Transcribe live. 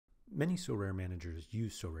Many Sorare managers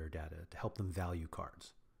use SorareData to help them value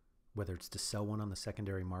cards, whether it's to sell one on the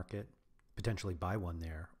secondary market, potentially buy one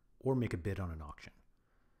there, or make a bid on an auction.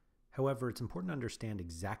 However, it's important to understand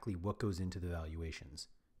exactly what goes into the valuations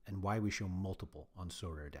and why we show multiple on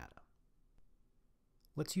SorareData.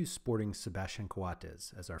 Let's use sporting Sebastian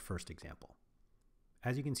Coates as our first example.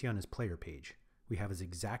 As you can see on his player page, we have his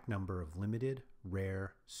exact number of limited,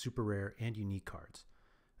 rare, super rare, and unique cards,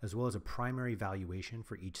 as well as a primary valuation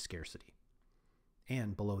for each scarcity.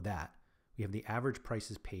 And below that, we have the average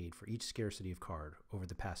prices paid for each scarcity of card over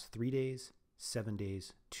the past 3 days, 7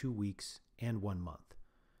 days, 2 weeks, and 1 month,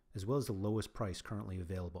 as well as the lowest price currently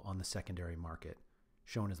available on the secondary market,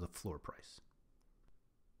 shown as the floor price.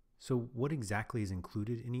 So what exactly is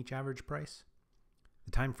included in each average price?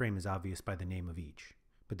 The time frame is obvious by the name of each,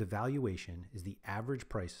 but the valuation is the average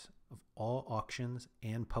price of all auctions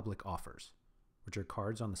and public offers, which are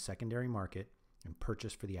cards on the secondary market and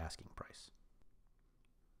purchased for the asking price.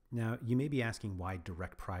 Now, you may be asking why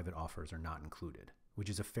direct private offers are not included, which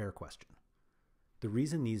is a fair question. The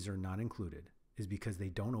reason these are not included is because they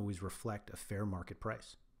don't always reflect a fair market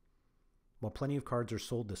price. While plenty of cards are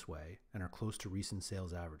sold this way and are close to recent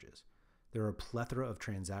sales averages, there are a plethora of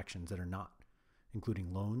transactions that are not,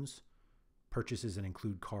 including loans, purchases that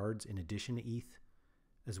include cards in addition to ETH,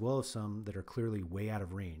 as well as some that are clearly way out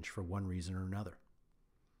of range for one reason or another.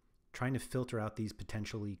 Trying to filter out these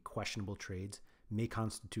potentially questionable trades may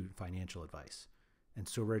constitute financial advice, and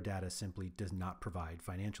SorareData simply does not provide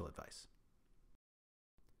financial advice.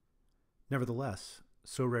 Nevertheless,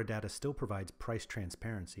 SorareData still provides price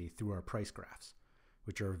transparency through our price graphs,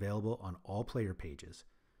 which are available on all player pages,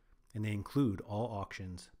 and they include all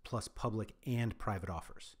auctions plus public and private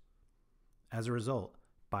offers. As a result,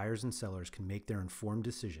 buyers and sellers can make their informed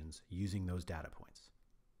decisions using those data points.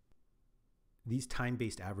 These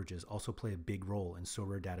time-based averages also play a big role in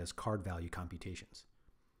SorareData's card value computations.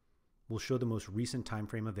 We'll show the most recent time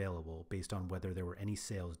frame available based on whether there were any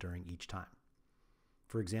sales during each time.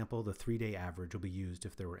 For example, the 3-day average will be used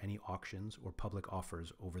if there were any auctions or public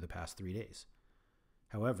offers over the past 3 days.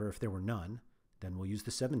 However, if there were none, then we'll use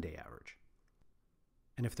the 7-day average.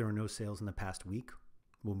 And if there are no sales in the past week,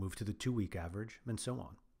 we'll move to the 2-week average, and so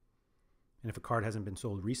on. And if a card hasn't been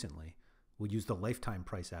sold recently, we'll use the lifetime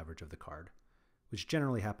price average of the card, which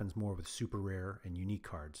generally happens more with super rare and unique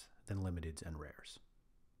cards than limiteds and rares.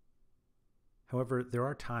 However, there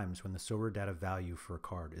are times when the SorareData value for a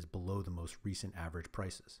card is below the most recent average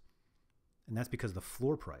prices. And that's because the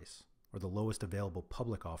floor price, or the lowest available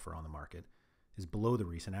public offer on the market, is below the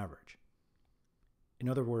recent average. In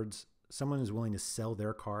other words, someone is willing to sell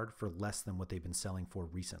their card for less than what they've been selling for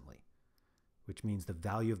recently, which means the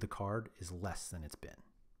value of the card is less than it's been.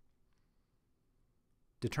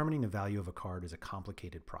 Determining the value of a card is a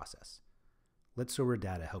complicated process. Let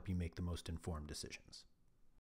SorareData help you make the most informed decisions.